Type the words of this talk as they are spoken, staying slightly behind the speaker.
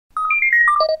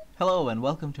Hello and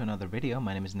welcome to another video.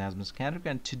 My name is NazmusLabs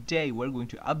and today we're going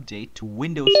to update to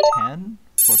Windows 10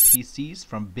 for PCs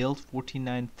from build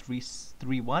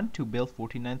 14931 to build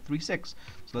 14936.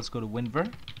 So let's go to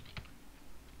WinVer.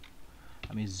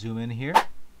 Let me zoom in here.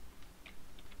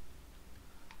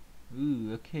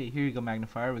 Ooh, okay, here you go,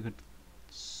 magnifier. We could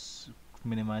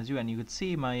minimize you and you could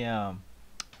see my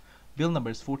build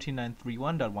number is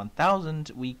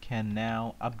 14931.1000. We can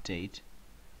now update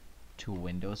to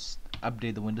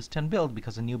update the Windows 10 build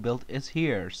because a new build is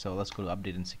here. So let's go to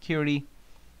update and security.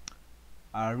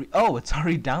 Oh, it's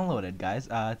already downloaded, guys.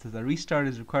 It says a restart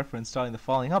is required for installing the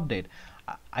following update.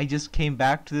 I just came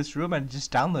back to this room and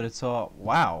just downloaded, so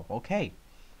wow, okay.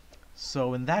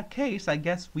 So in that case, I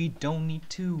guess we don't need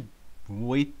to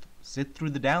sit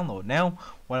through the download. Now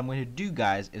what I'm going to do,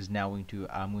 guys, is I'm going to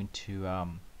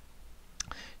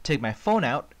take my phone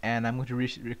out and I'm going to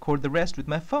record the rest with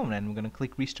my phone, and we're going to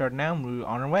click restart now and we're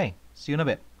on our way. See you in a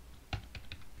bit.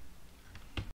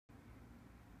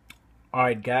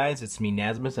 Alright guys, it's me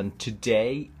Nazmus, and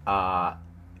today we're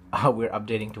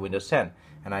updating to Windows 10,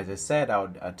 and as I said I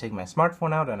would take my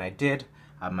smartphone out, and I did.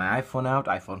 I have my iPhone out,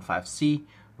 iPhone 5C,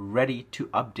 ready to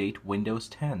update Windows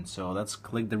 10. So let's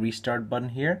click the restart button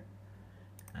here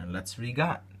and let's see what we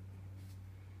got.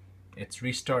 It's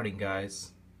restarting,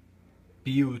 guys.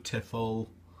 Beautiful.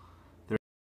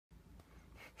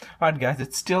 Alright guys,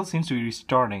 it still seems to be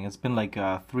restarting. It's been like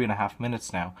 3.5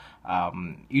 minutes now.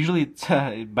 Usually it's,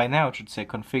 by now it should say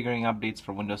configuring updates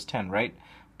for Windows 10, right?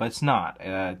 But it's not.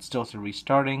 It's still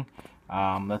restarting.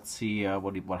 Let's see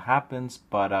what happens.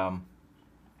 But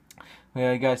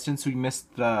yeah, guys, since we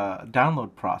missed the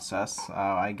download process,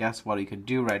 I guess what we could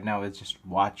do right now is just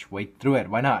wait through it.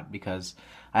 Why not? Because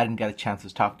I didn't get a chance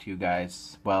to talk to you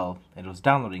guys while it was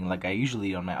downloading like I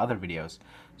usually do on my other videos.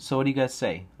 So what do you guys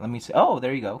say? Let me say, oh,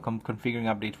 there you go. Configuring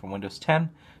update for Windows 10,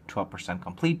 12%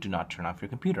 complete. Do not turn off your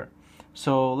computer.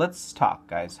 So let's talk,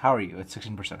 guys. How are you? It's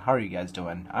 16%. How are you guys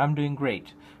doing? I'm doing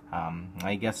great.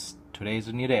 I guess today is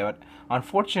a new day, but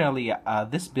unfortunately,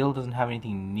 this build doesn't have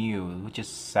anything new, which is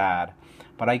sad.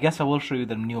 But I guess I will show you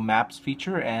the new maps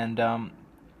feature and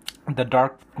the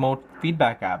dark mode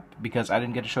feedback app, because I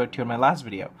didn't get to show it to you in my last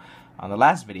video. On the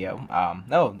last video,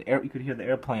 you could hear the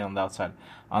airplane on the outside.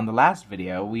 On the last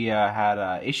video, we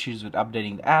had issues with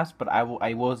updating the apps, but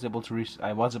I was able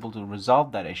to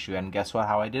resolve that issue. And guess what?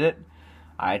 How I did it?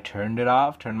 I turned it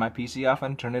off, turned my PC off,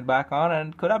 and turned it back on,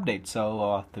 and could update.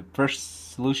 So the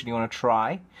first solution you want to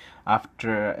try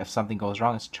after, if something goes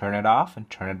wrong, is turn it off and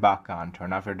turn it back on.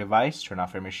 Turn off your device, turn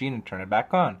off your machine, and turn it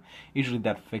back on. Usually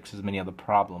that fixes many of the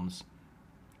problems.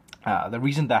 The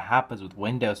reason that happens with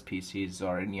Windows PCs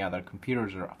or any other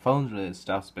computers or phones related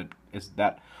stuff is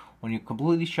that when you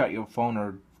completely shut your phone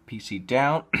or PC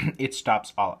down, it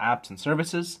stops all apps and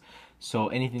services. So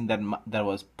anything that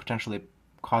was potentially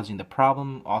causing the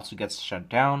problem also gets shut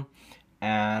down.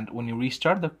 And when you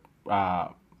restart the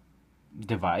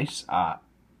device,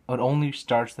 it only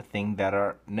starts the things that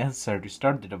are necessary to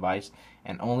start the device,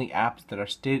 and only apps that are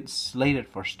slated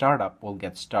for startup will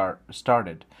get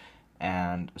started.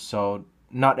 And so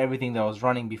not everything that was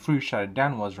running before you shut it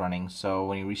down was running, so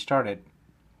when you restart it,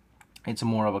 it's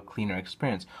more of a cleaner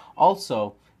experience.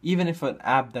 Also, even if an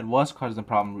app that was causing the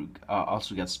problem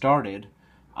also gets started,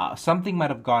 something might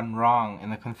have gone wrong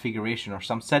in the configuration, or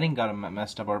some setting got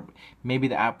messed up, or maybe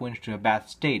the app went to a bad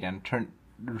state, and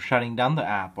shutting down the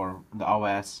app or the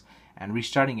OS and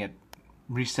restarting it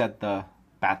reset the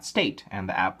bad state, and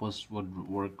the app would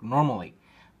work normally.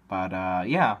 But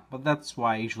yeah, but that's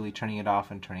why usually turning it off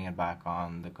and turning it back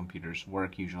on the computers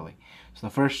work usually. So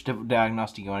the first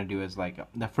diagnostic you want to do is like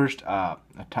the first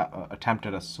attempt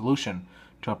at a solution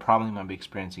to a problem you might be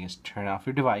experiencing is turn off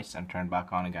your device and turn it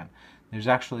back on again. There's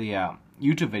actually a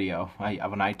YouTube video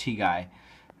of an IT guy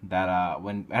that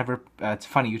whenever it's a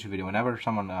funny YouTube video. Whenever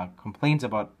someone complains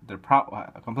about a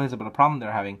problem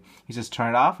they're having, he says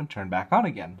turn it off and turn it back on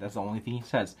again. That's the only thing he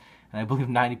says. And I believe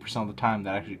 90% of the time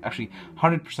that actually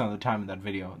 100% of the time in that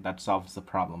video that solves the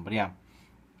problem. But yeah,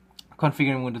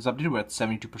 configuring Windows Update, we're at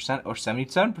 72% or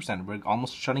 77%. We're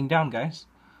almost shutting down, guys.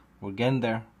 We're getting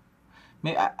there.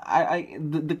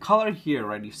 The color here,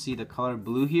 right? You see the color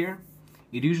blue here.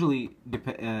 It usually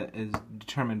is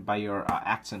determined by your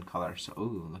accent color. So,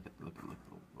 ooh, look.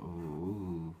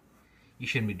 Ooh. You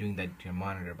shouldn't be doing that to your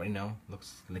monitor, but you know,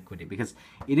 looks liquidy because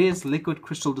it is liquid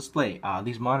crystal display.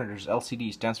 These monitors,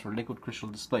 LCD, stands for liquid crystal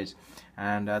displays,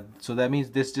 and so that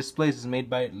means this display is made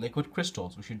by liquid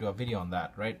crystals. We should do a video on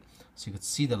that, right? So you could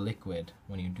see the liquid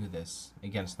when you do this.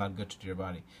 Again, it's not good to your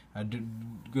body.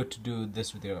 Good to do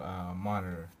this with your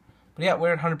monitor. But yeah,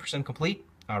 we're at 100% complete.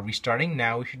 Restarting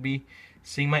now. I should be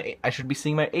seeing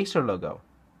my Acer logo.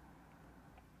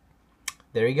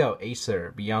 There you go,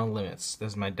 Acer Beyond Limits.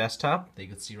 This is my desktop that you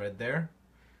can see right there.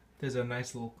 There's a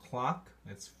nice little clock.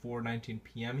 It's 4:19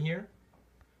 p.m. here,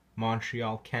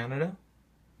 Montreal, Canada.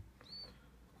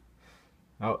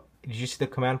 Oh, did you see the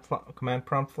command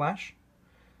prompt flash?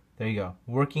 There you go.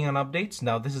 Working on updates.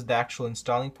 Now this is the actual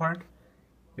installing part.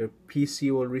 Your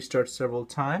PC will restart several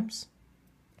times.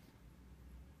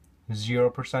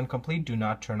 0% complete. Do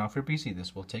not turn off your PC.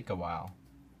 This will take a while.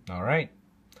 Alright.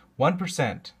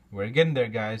 1%. We're getting there,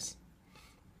 guys.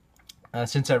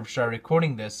 Since I started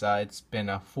recording this, it's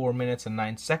been 4 minutes and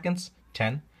 9 seconds.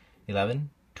 10, 11,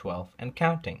 12, and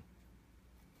counting.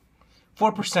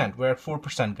 4%. We're at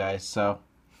 4%, guys. So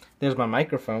there's my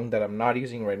microphone that I'm not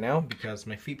using right now because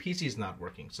my PC is not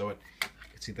working. So you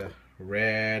can see the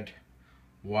red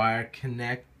wire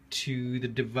connect to the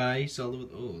device.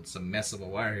 Oh, it's a mess of a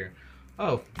wire here.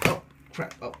 Oh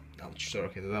crap. Oh, sure.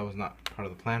 Okay, that was not part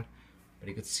of the plan. But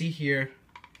you can see here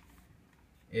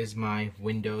is my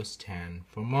Windows 10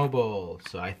 for mobile.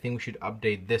 So I think we should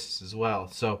update this as well.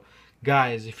 So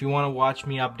guys, if you want to watch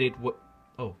me update what...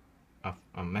 Oh,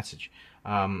 a message.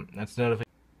 That's notification.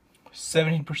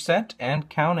 17% and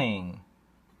counting.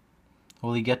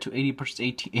 Will you get to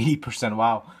 80%? 80%.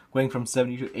 Wow, going from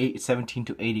 17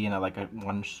 to 80 in like a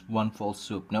one full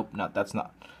swoop. Nope, that's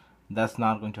not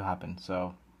going to happen.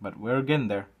 So, but we're getting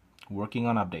there. Working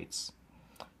on updates.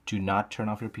 Do not turn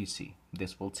off your PC.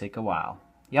 This will take a while.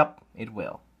 Yep, it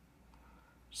will.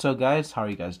 So guys, how are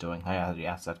you guys doing? I already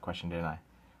asked that question, didn't I?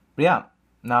 But yeah,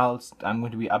 now I'm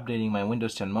going to be updating my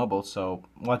Windows 10 mobile. So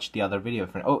watch the other video.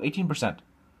 18%.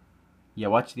 Yeah,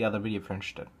 watch the other video if you're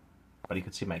interested. But you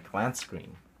can see my glance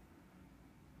screen.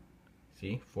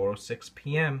 See, 4:06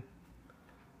 p.m.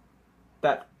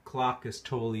 That clock is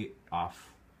totally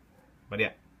off. But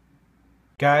yeah.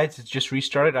 Guys, it's just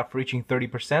restarted after reaching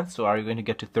 30%. So are you going to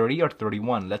get to 30 or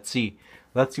 31? Let's see.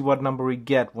 Let's see what number we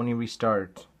get when you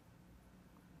restart.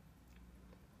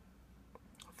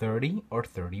 30 or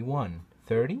 31?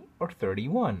 30 or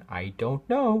 31? I don't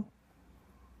know.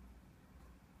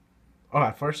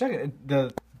 Oh, for a second,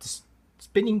 the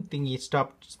spinning thingy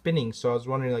stopped spinning, so I was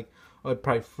wondering, like, oh, it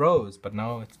probably froze, but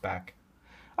no, it's back.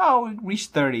 Oh, we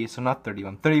reached 30, so not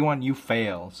 31. 31, you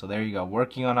fail. So there you go.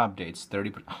 Working on updates.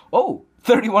 30%. Oh,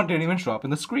 31 didn't even show up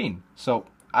in the screen. So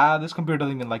this computer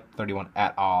doesn't even like 31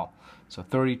 at all. So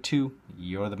 32,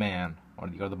 you're the man, or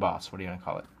you're the boss. What are you gonna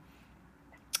call it?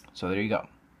 So there you go.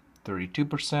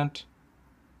 32%.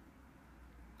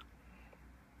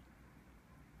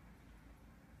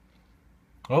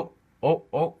 Oh,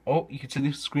 you can see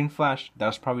the screen flash.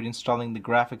 That's probably installing the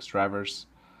graphics drivers.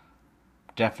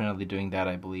 Definitely doing that,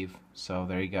 I believe. So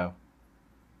there you go.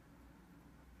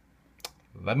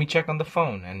 Let me check on the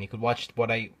phone, and you could watch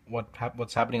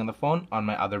what's happening on the phone on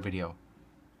my other video.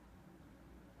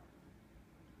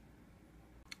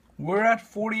 We're at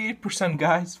 48%,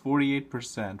 guys.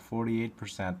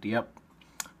 48%. Yep.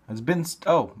 It's been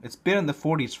in the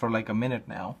 40s for like a minute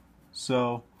now.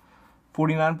 So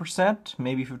 49%,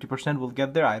 maybe 50% will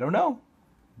get there. I don't know,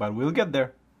 but we'll get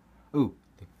there. Ooh,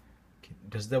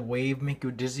 does the wave make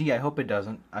you dizzy? I hope it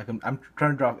doesn't. I'm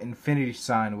trying to draw infinity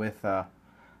sign with the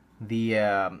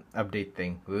update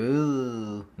thing.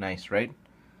 Ooh, nice, right?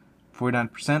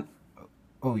 49%.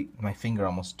 Oh, my finger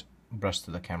almost brushed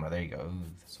to the camera. There you go. Ooh,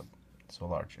 so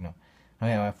large, you know.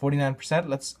 Okay, 49%.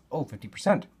 Let's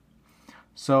 50%.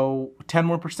 So 10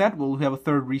 more percent, we'll have a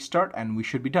third restart, and we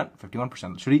should be done.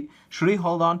 51%. Should we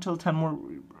hold on till 10 more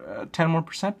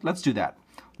percent? Let's do that.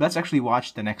 Let's actually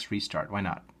watch the next restart. Why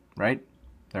not? Right?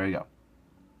 There we go.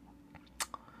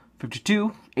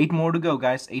 52. 8 more to go,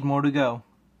 guys. 8 more to go.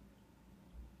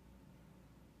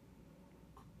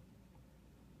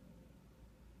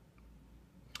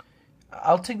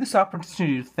 I'll take this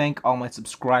opportunity to thank all my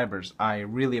subscribers. I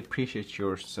really appreciate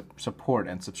your support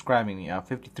and subscribing me.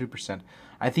 53%.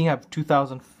 I think I have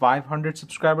 2,500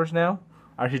 subscribers now.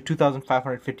 Actually,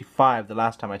 2,555 the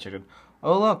last time I checked it.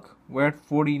 Oh look, we're at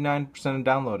 49%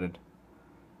 downloaded.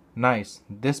 Nice.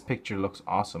 This picture looks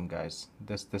awesome, guys.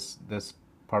 This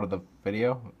part of the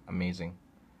video, amazing.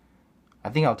 I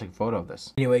think I'll take a photo of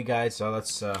this. Anyway, guys, so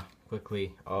let's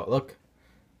quickly look.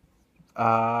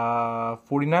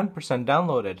 49%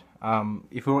 downloaded.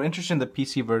 If you're interested in the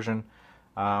PC version,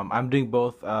 I'm doing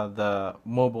both the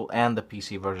mobile and the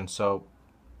PC version. So,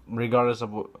 regardless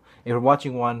of if you're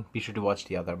watching one, be sure to watch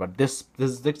the other. But this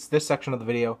section of the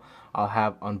video I'll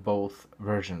have on both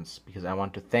versions because I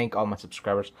want to thank all my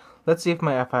subscribers. Let's see if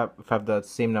I have the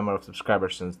same number of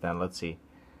subscribers since then. Let's see.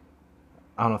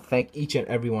 I want to thank each and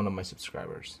every one of my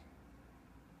subscribers.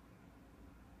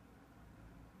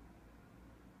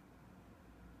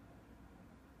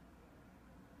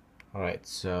 Alright,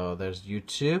 so there's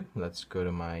YouTube. Let's go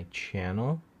to my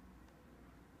channel.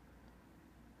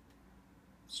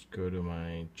 Let's go to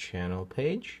my channel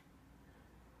page.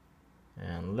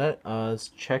 And let us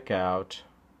check out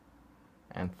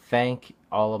and thank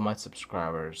all of my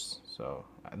subscribers. So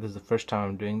this is the first time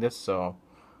I'm doing this, so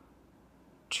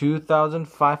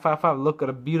 2,555. Look at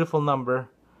a beautiful number.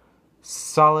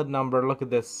 Solid number. Look at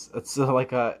this. It's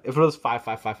like a, if it was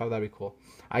 5555, that'd be cool.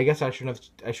 I guess I shouldn't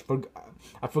have.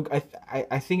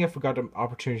 I think I forgot an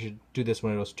opportunity to do this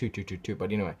when it was 2222.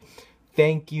 But anyway,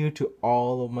 thank you to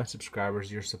all of my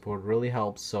subscribers. Your support really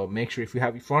helps. So make sure if you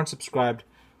aren't subscribed,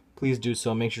 please do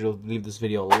so. Make sure to leave this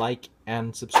video a like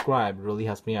and subscribe. It really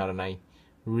helps me out, and I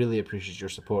really appreciate your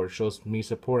support. It shows me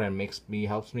support and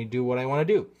helps me do what I want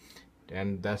to do.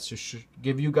 And that's just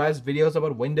give you guys videos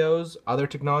about Windows, other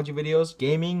technology videos,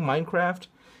 gaming, Minecraft,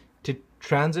 to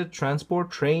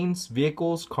transport, trains,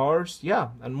 vehicles, cars, yeah,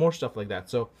 and more stuff like that.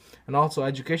 So, and also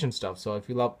education stuff. So if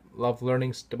you love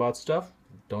learning about stuff,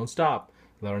 don't stop.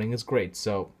 Learning is great.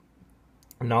 So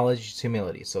knowledge is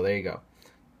humility. So there you go.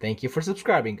 Thank you for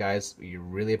subscribing, guys. We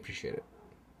really appreciate it.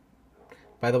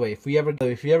 By the way, if you ever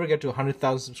get to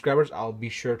 100,000 subscribers, I'll be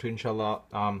sure to, inshallah,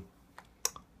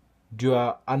 do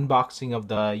a unboxing of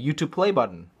the YouTube play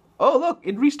button. Oh, look,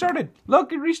 it restarted.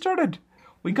 Look, it restarted.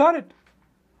 We got it.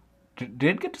 Did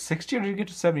it get to 60 or did it get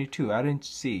to 72? I didn't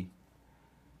see.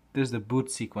 There's the boot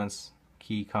sequence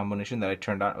key combination that I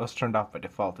turned on. It was turned off by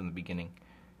default in the beginning.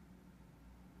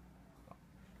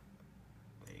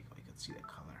 There you go. You can see the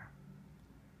color.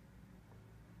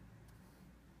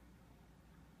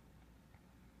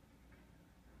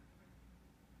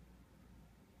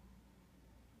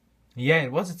 Yeah,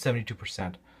 it was at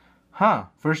 72%. Huh.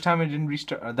 First time it didn't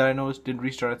restart, that I noticed didn't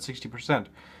restart at 60%.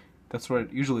 That's what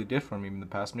it usually did for me in the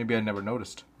past. Maybe I never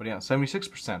noticed. But yeah,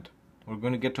 76%. We're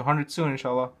going to get to 100 soon,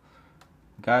 inshallah.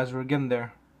 Guys, we're getting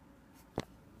there.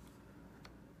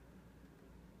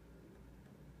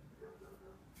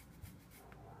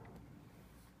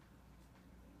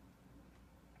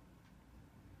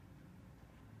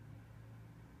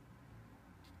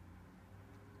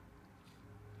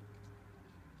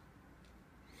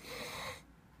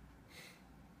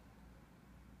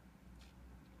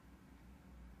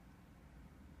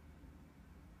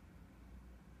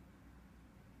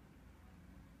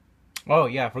 Oh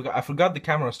yeah, I forgot the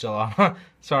camera was still on.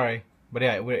 Sorry. But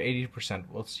yeah, we're 80%.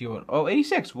 We'll see what, oh,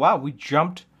 86. Wow, we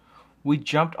jumped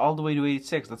all the way to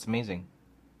 86. That's amazing.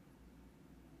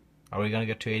 Are we going to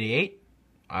get to 88?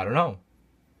 I don't know.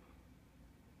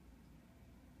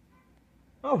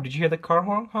 Oh, did you hear the car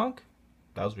honk?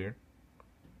 That was weird.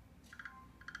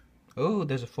 Oh,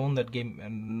 there's a phone that gave a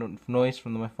noise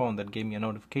from my phone that gave me a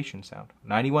notification sound.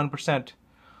 91%.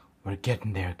 We're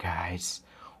getting there, guys.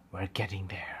 We're getting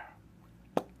there.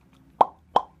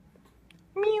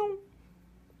 Meow.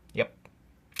 Yep.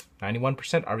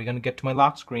 91%. Are we going to get to my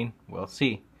lock screen? We'll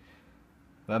see.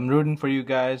 I'm rooting for you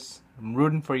guys. I'm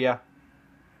rooting for ya.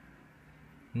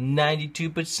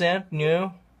 92%?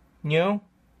 No? No?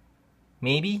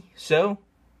 Maybe? So?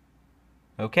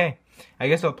 Okay. I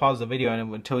guess I'll pause the video,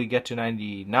 and until we get to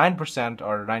 99%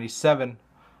 or 97,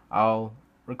 I'll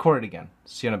record it again.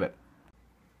 See you in a bit.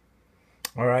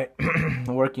 Alright.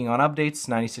 Working on updates.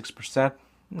 96%.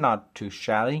 Not too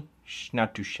shabby.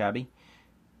 Not too shabby.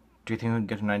 Do you think we can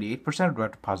get to 98%, or do I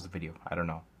have to pause the video? I don't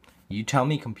know. You tell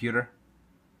me, computer.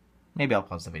 Maybe I'll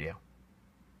pause the video.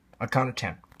 I'll count to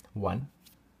 10. 1,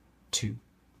 2,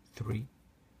 3,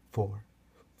 4,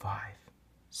 5,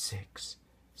 6,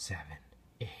 7,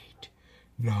 8,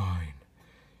 9,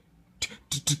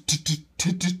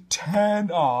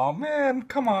 10. Aw, man,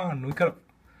 come on. We could have.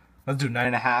 Let's do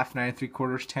 9.5,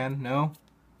 9.75, 10. No?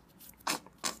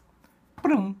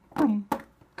 Boom, boom.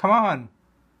 Come on.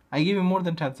 I gave you more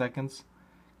than 10 seconds.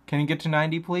 Can you get to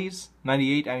 90, please?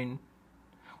 98, I mean,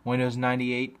 Windows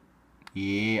 98.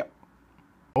 Yeah.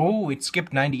 Oh, it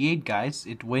skipped 98, guys.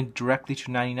 It went directly to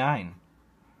 99.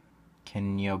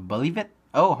 Can you believe it?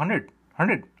 Oh, 100.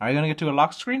 100. Are you going to get to a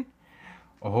lock screen?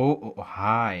 Oh,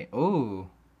 hi. Oh.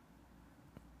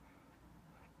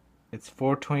 It's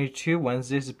 4/22,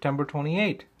 Wednesday, September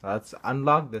 28th. Let's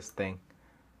unlock this thing.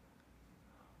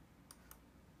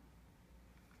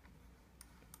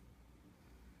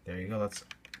 There you go. Let's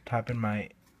type in my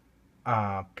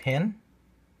PIN.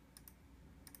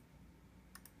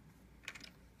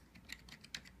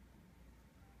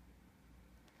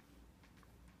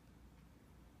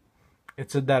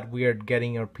 It's that weird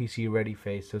getting your PC ready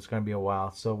phase, so it's gonna be a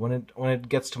while. So when it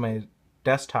gets to my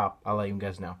desktop, I'll let you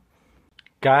guys know.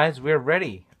 Guys, we're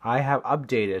ready. I have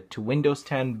updated to Windows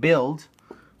 10 build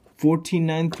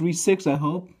 14936, I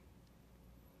hope.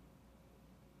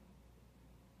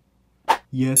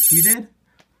 Yes, we did.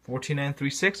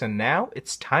 14936, and now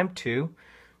it's time to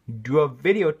do a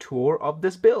video tour of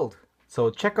this build. So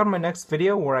check out my next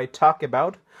video where I talk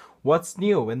about what's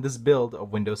new in this build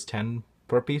of Windows 10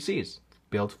 for PCs,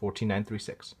 build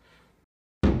 14936.